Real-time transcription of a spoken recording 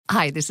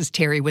Hi, this is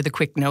Terry with a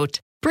quick note.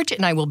 Bridget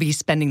and I will be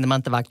spending the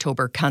month of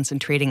October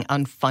concentrating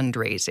on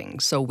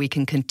fundraising so we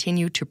can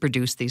continue to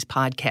produce these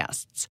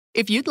podcasts.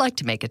 If you'd like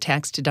to make a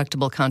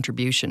tax-deductible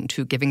contribution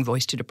to Giving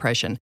Voice to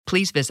Depression,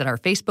 please visit our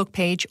Facebook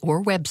page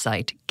or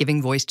website,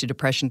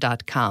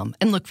 givingvoicetodepression.com,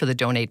 and look for the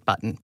donate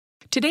button.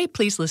 Today,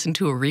 please listen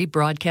to a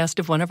rebroadcast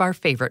of one of our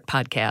favorite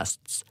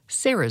podcasts,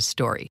 Sarah's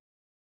Story.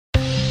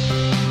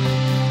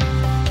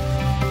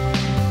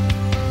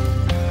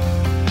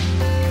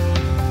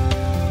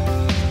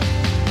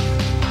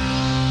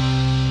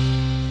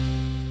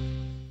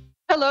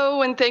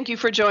 Hello, and thank you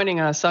for joining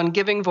us on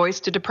Giving Voice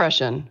to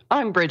Depression.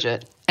 I'm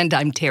Bridget. And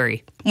I'm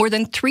Terry. More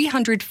than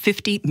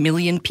 350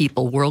 million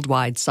people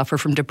worldwide suffer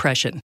from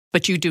depression,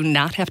 but you do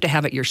not have to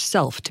have it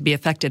yourself to be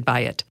affected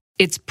by it.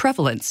 Its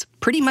prevalence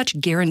pretty much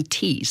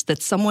guarantees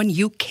that someone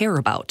you care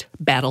about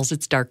battles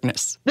its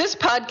darkness. This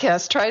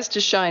podcast tries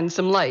to shine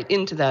some light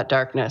into that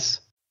darkness.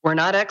 We're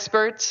not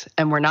experts,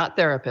 and we're not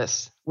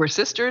therapists. We're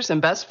sisters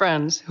and best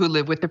friends who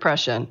live with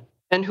depression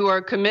and who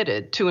are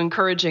committed to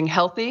encouraging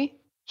healthy,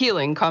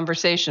 healing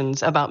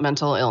conversations about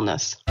mental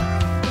illness.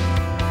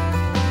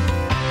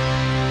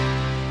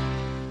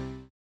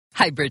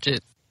 Hi, Bridget.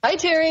 Hi,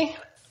 Terry.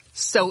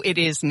 So it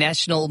is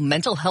National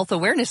Mental Health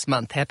Awareness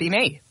Month. Happy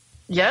May.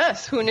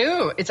 Yes, who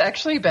knew? It's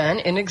actually been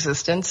in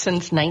existence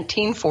since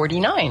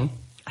 1949.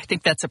 I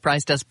think that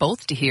surprised us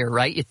both to hear,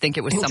 right? You'd think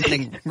it was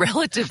something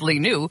relatively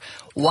new.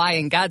 Why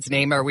in God's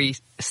name are we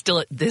still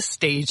at this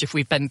stage if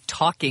we've been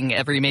talking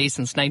every May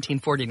since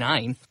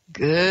 1949?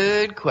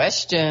 Good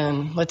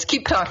question. Let's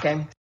keep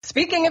talking.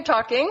 Speaking of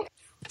talking.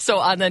 So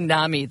on the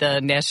NAMI,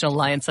 the National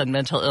Alliance on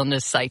Mental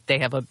Illness site, they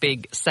have a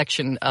big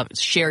section of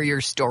Share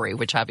Your Story,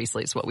 which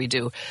obviously is what we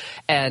do.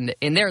 And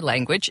in their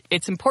language,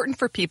 it's important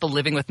for people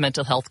living with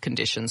mental health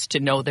conditions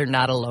to know they're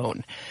not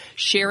alone.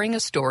 Sharing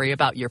a story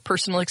about your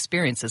personal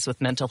experiences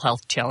with mental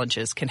health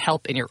challenges can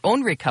help in your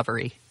own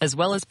recovery, as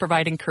well as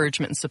provide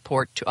encouragement and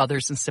support to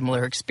others in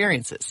similar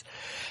experiences.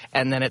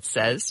 And then it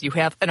says, you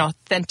have an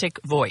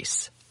authentic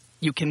voice.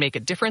 You can make a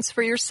difference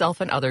for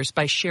yourself and others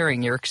by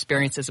sharing your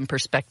experiences and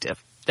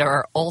perspective. There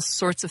are all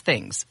sorts of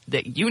things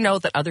that you know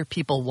that other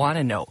people want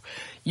to know.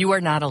 You are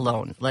not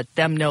alone. Let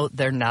them know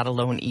they're not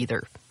alone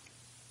either.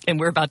 And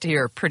we're about to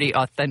hear a pretty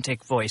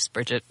authentic voice,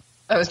 Bridget.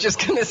 I was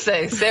just going to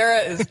say, Sarah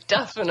is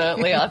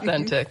definitely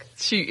authentic.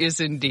 She is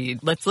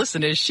indeed. Let's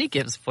listen as she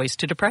gives voice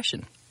to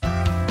depression.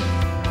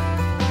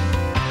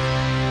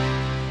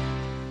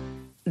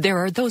 There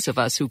are those of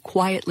us who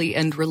quietly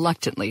and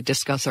reluctantly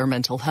discuss our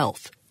mental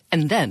health.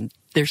 And then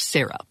there's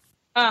Sarah.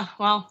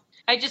 Well,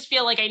 I just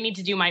feel like I need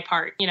to do my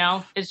part, you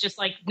know? It's just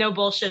like no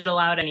bullshit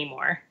allowed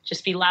anymore.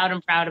 Just be loud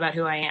and proud about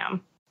who I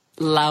am.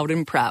 Loud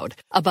and proud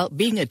about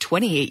being a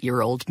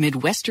 28-year-old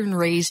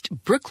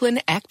Midwestern-raised Brooklyn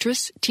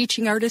actress,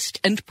 teaching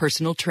artist, and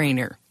personal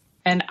trainer.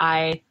 And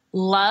I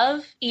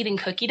love eating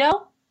cookie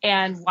dough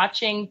and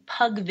watching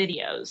pug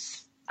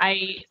videos.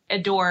 I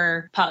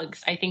adore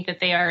pugs. I think that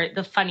they are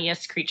the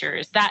funniest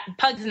creatures.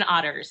 Pugs and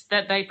otters,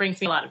 that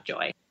brings me a lot of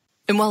joy.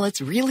 And while it's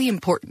really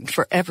important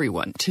for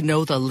everyone to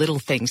know the little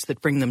things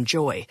that bring them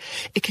joy,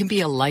 it can be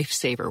a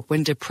lifesaver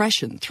when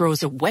depression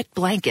throws a wet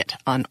blanket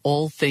on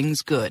all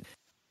things good.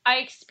 I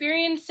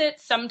experience it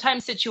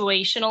sometimes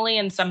situationally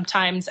and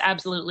sometimes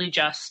absolutely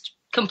just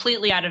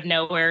completely out of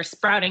nowhere,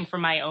 sprouting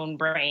from my own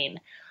brain.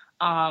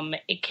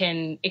 It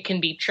can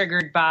be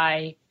triggered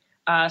by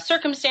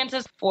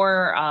circumstances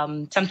for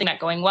something not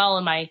going well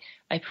in my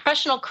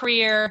professional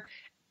career,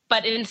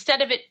 but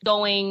instead of it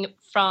going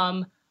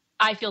from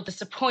I feel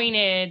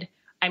disappointed,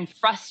 I'm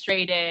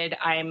frustrated,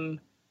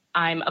 I'm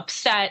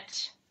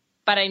upset,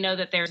 but I know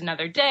that there's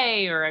another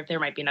day or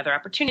there might be another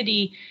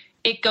opportunity.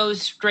 It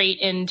goes straight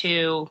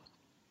into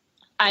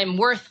I'm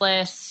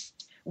worthless.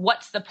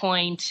 What's the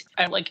point?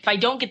 If I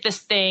don't get this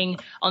thing,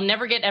 I'll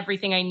never get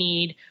everything I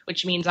need,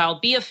 which means I'll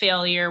be a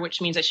failure,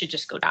 which means I should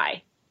just go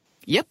die.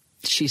 Yep,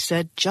 she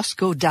said, just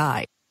go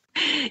die.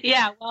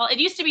 Yeah, well, it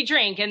used to be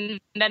drink,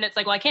 and then it's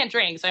like, well, I can't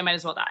drink, so I might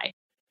as well die.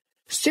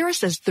 Sarah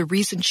says the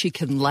reason she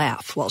can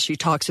laugh while she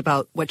talks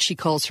about what she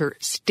calls her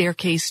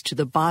staircase to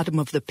the bottom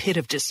of the pit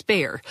of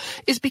despair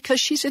is because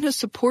she's in a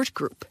support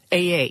group,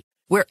 AA,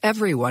 where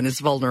everyone is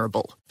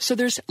vulnerable, so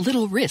there's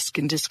little risk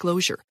in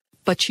disclosure.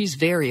 But she's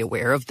very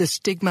aware of the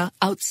stigma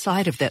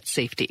outside of that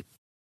safety.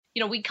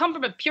 You know, we come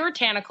from a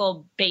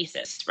puritanical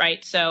basis,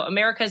 right? So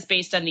America is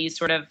based on these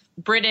sort of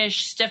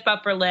British stiff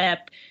upper lip.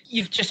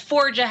 You just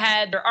forge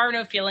ahead. There are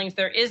no feelings.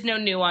 There is no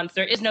nuance.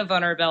 There is no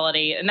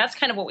vulnerability. And that's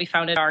kind of what we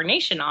founded our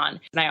nation on.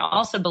 And I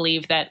also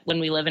believe that when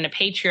we live in a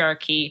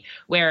patriarchy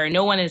where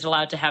no one is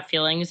allowed to have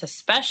feelings,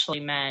 especially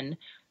men,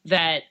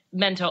 that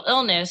mental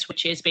illness,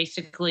 which is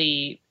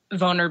basically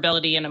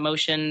vulnerability and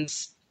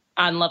emotions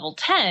on level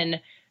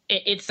 10,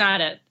 it's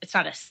not a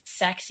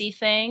sexy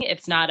thing.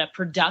 It's not a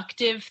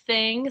productive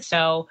thing.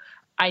 So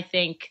I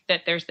think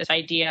that there's this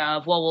idea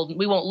of,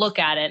 we won't look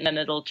at it and then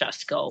it'll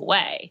just go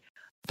away.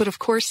 But of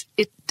course,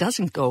 it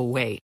doesn't go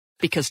away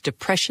because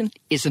depression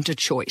isn't a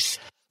choice.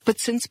 But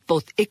since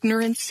both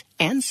ignorance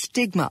and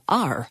stigma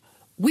are,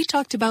 we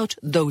talked about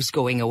those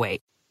going away.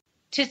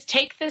 to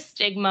take the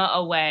stigma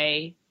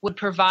away would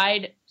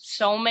provide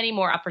so many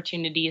more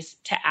opportunities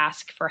to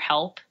ask for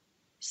help.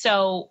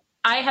 So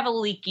I have a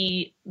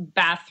leaky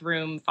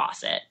bathroom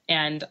faucet,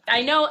 and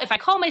I know if I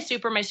call my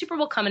super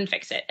will come and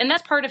fix it. And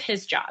that's part of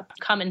his job,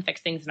 come and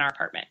fix things in our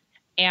apartment.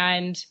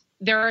 And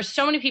there are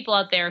so many people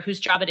out there whose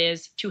job it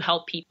is to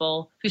help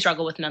people who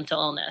struggle with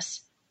mental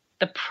illness.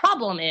 The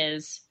problem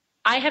is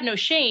I have no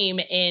shame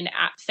in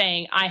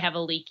saying I have a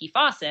leaky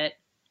faucet,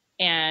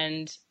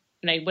 and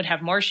I would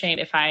have more shame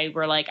if I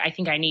were like, I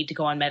think I need to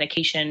go on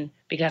medication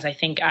because I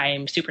think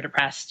I'm super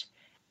depressed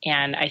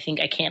and I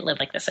think I can't live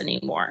like this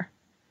anymore.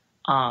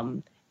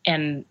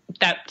 And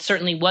that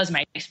certainly was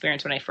my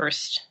experience when I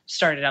first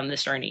started on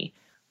this journey.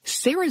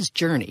 Sarah's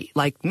journey,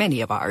 like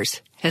many of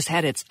ours, has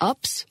had its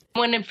ups.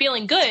 When I'm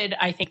feeling good,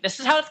 I think this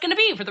is how it's going to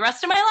be for the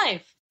rest of my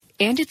life.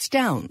 And its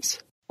downs.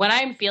 When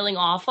I'm feeling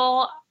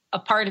awful, a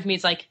part of me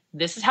is like,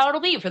 this is how it'll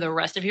be for the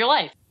rest of your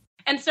life.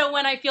 And so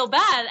when I feel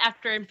bad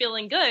after I'm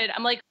feeling good,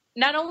 I'm like,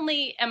 not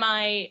only am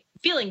I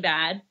feeling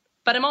bad,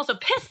 but I'm also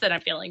pissed that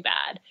I'm feeling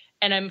bad.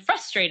 And I'm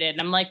frustrated. And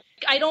I'm like,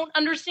 I don't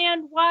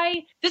understand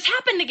why this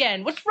happened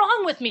again. What's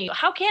wrong with me?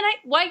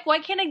 Why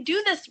can't I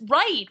do this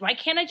right? Why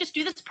can't I just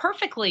do this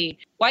perfectly?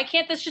 Why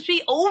can't this just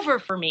be over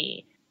for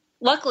me?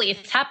 Luckily,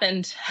 it's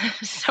happened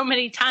so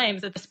many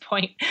times at this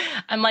point.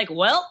 I'm like,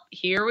 well,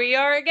 here we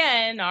are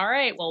again. All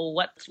right, well,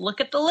 let's look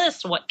at the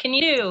list. What can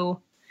you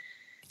do?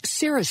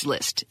 Sarah's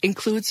list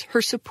includes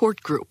her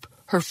support group,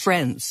 her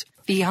friends,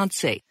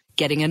 fiancé,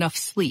 getting enough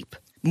sleep,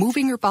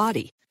 moving her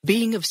body,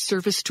 being of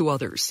service to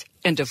others,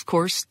 and of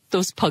course,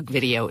 those pug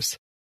videos.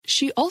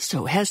 She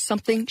also has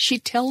something she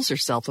tells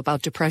herself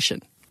about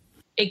depression.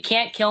 It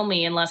can't kill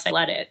me unless I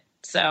let it.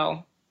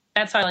 So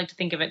that's how I like to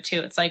think of it too.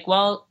 It's like,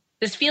 well,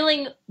 this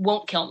feeling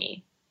won't kill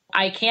me.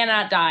 I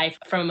cannot die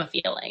from a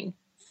feeling.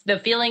 The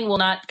feeling will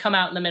not come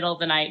out in the middle of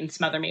the night and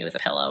smother me with a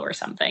pillow or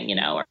something,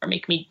 or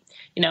make me,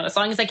 as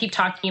long as I keep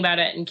talking about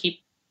it and keep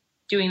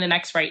doing the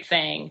next right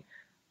thing,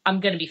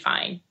 I'm going to be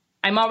fine.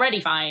 I'm already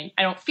fine.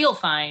 I don't feel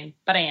fine,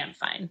 but I am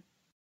fine.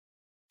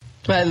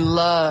 I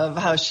love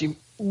how she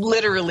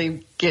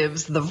literally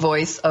gives the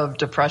voice of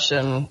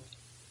depression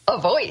a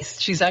voice.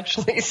 She's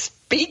actually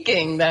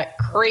speaking that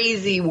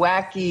crazy,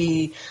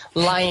 wacky,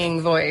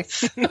 lying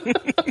voice.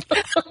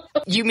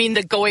 You mean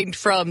the going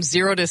from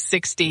 0 to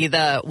 60,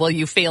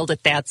 you failed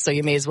at that, so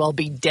you may as well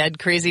be dead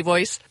crazy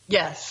voice?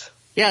 Yes.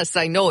 Yes,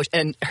 I know.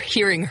 And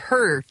hearing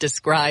her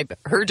describe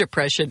her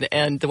depression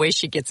and the way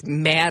she gets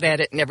mad at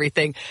it and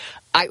everything,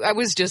 I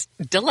was just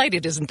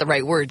delighted isn't the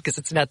right word because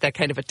it's not that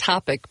kind of a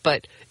topic,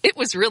 but it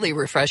was really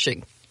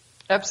refreshing.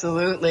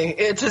 Absolutely.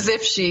 It's as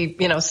if she,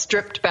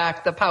 stripped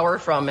back the power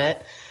from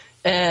it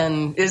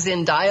and is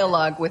in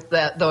dialogue with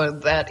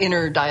that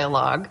inner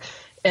dialogue.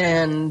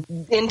 And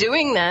in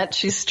doing that,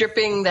 she's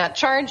stripping that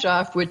charge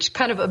off, which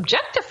kind of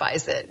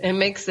objectifies it and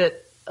makes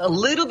it a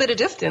little bit of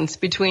distance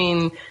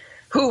between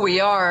who we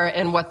are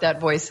and what that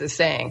voice is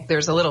saying.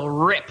 There's a little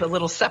rip, a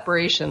little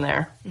separation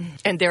there.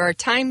 And there are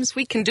times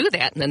we can do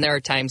that, and then there are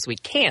times we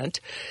can't.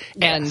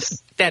 Yes. And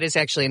that is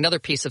actually another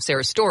piece of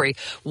Sarah's story.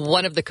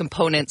 One of the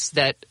components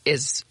that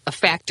is a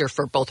factor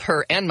for both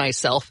her and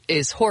myself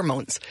is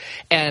hormones.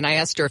 And I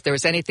asked her if there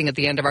was anything at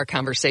the end of our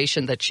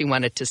conversation that she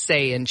wanted to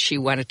say, and she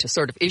wanted to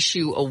sort of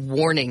issue a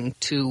warning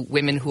to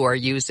women who are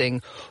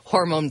using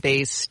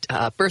hormone-based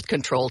birth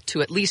control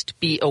to at least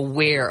be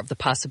aware of the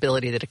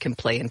possibility that it can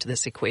play into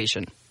this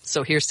equation.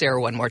 So here's Sarah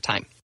one more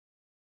time.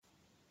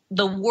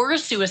 The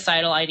worst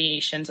suicidal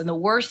ideations and the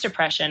worst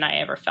depression I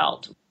ever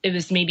felt, it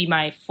was maybe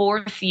my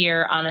 4th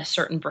year on a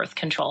certain birth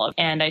control.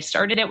 And I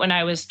started it when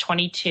I was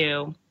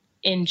 22.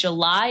 In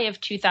July of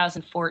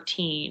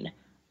 2014,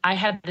 I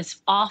had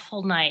this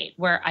awful night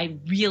where I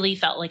really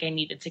felt like I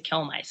needed to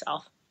kill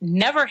myself.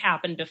 Never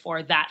happened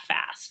before that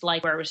fast,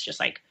 like where it was just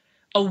like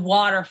a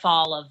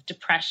waterfall of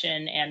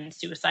depression and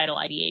suicidal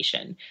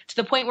ideation, to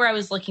the point where I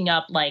was looking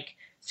up like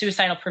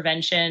suicidal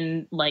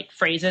prevention, like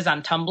phrases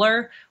on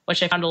Tumblr,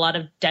 which I found a lot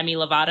of Demi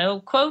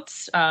Lovato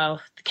quotes,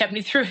 kept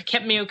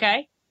me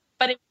okay.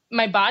 But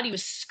my body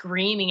was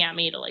screaming at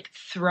me to like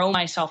throw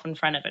myself in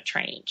front of a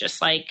train,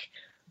 just like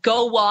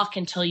go walk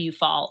until you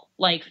fall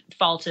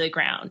to the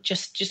ground,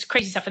 just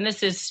crazy stuff. And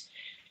this is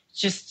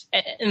just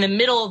in the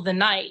middle of the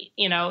night,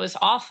 it was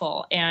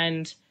awful.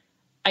 And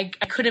I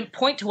couldn't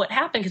point to what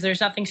happened because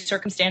there's nothing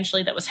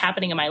circumstantially that was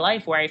happening in my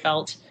life where I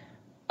felt,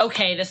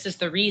 okay, this is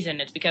the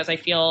reason. It's because I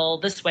feel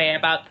this way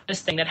about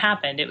this thing that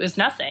happened. It was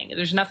nothing.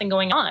 There's nothing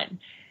going on.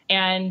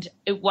 And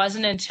it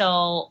wasn't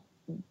until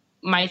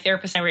my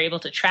therapist and I were able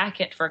to track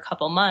it for a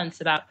couple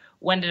months about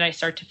when did I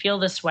start to feel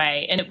this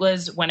way. And it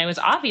was when I was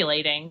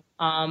ovulating.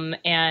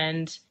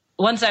 And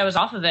once I was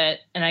off of it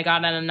and I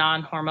got on a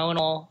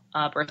non-hormonal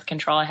birth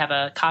control, I have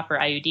a copper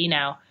IUD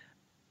now,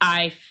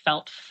 I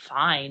felt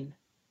fine.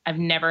 I've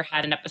never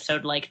had an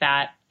episode like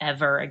that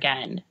ever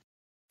again.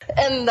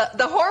 And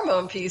the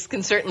hormone piece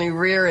can certainly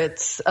rear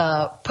its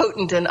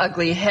potent and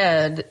ugly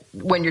head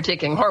when you're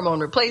taking hormone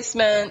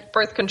replacement,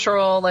 birth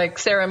control, like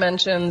Sarah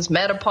mentions,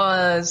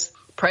 menopause,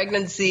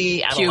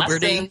 pregnancy,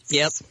 adolescence.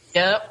 Puberty.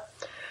 Yep.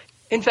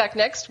 In fact,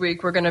 next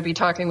week, we're going to be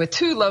talking with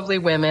two lovely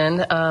women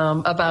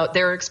about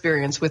their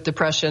experience with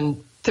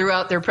depression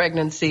throughout their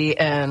pregnancy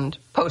and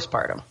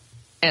postpartum.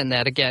 And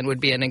that, again, would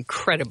be an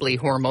incredibly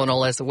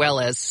hormonal as well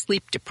as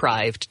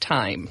sleep-deprived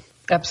time.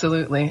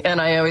 Absolutely. And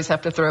I always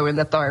have to throw in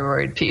the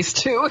thyroid piece,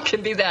 too. It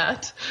can be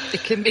that.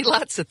 It can be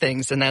lots of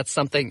things, and that's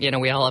something,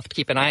 we all have to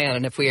keep an eye on.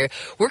 And if we're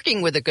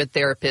working with a good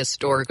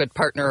therapist or a good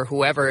partner or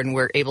whoever, and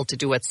we're able to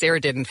do what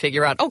Sarah did and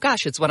figure out, oh,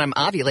 gosh, it's when I'm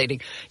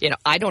ovulating.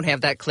 I don't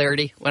have that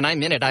clarity. When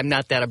I'm in it, I'm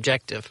not that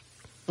objective.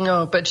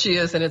 No, but she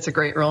is, and it's a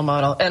great role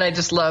model. And I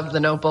just love the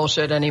no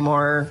bullshit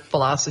anymore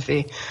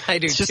philosophy. I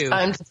do, it's just too.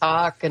 Time to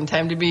talk and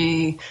time to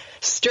be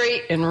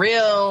straight and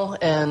real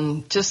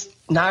and just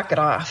knock it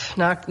off.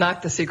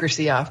 Knock the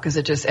secrecy off because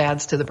it just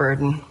adds to the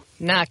burden.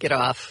 Knock it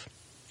off.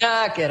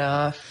 Knock it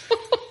off.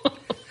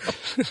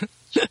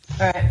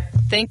 All right.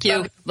 Thank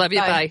you. Love you.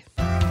 Bye.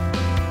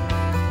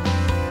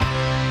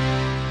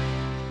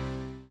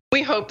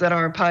 We hope that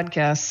our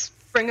podcasts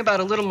bring about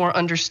a little more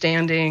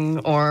understanding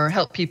or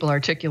help people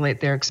articulate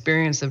their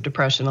experience of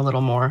depression a little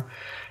more.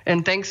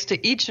 And thanks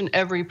to each and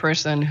every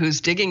person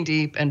who's digging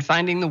deep and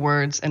finding the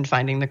words and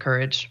finding the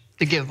courage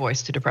to give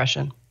voice to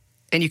depression.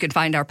 And you can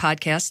find our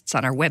podcasts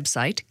on our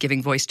website,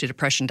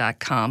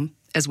 givingvoicetodepression.com,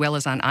 as well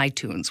as on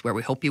iTunes, where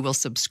we hope you will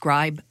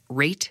subscribe,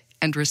 rate,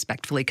 and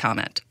respectfully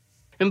comment.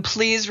 And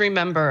please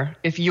remember,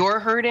 if you're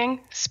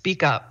hurting,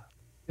 speak up.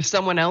 If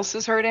someone else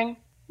is hurting,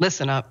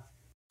 listen up.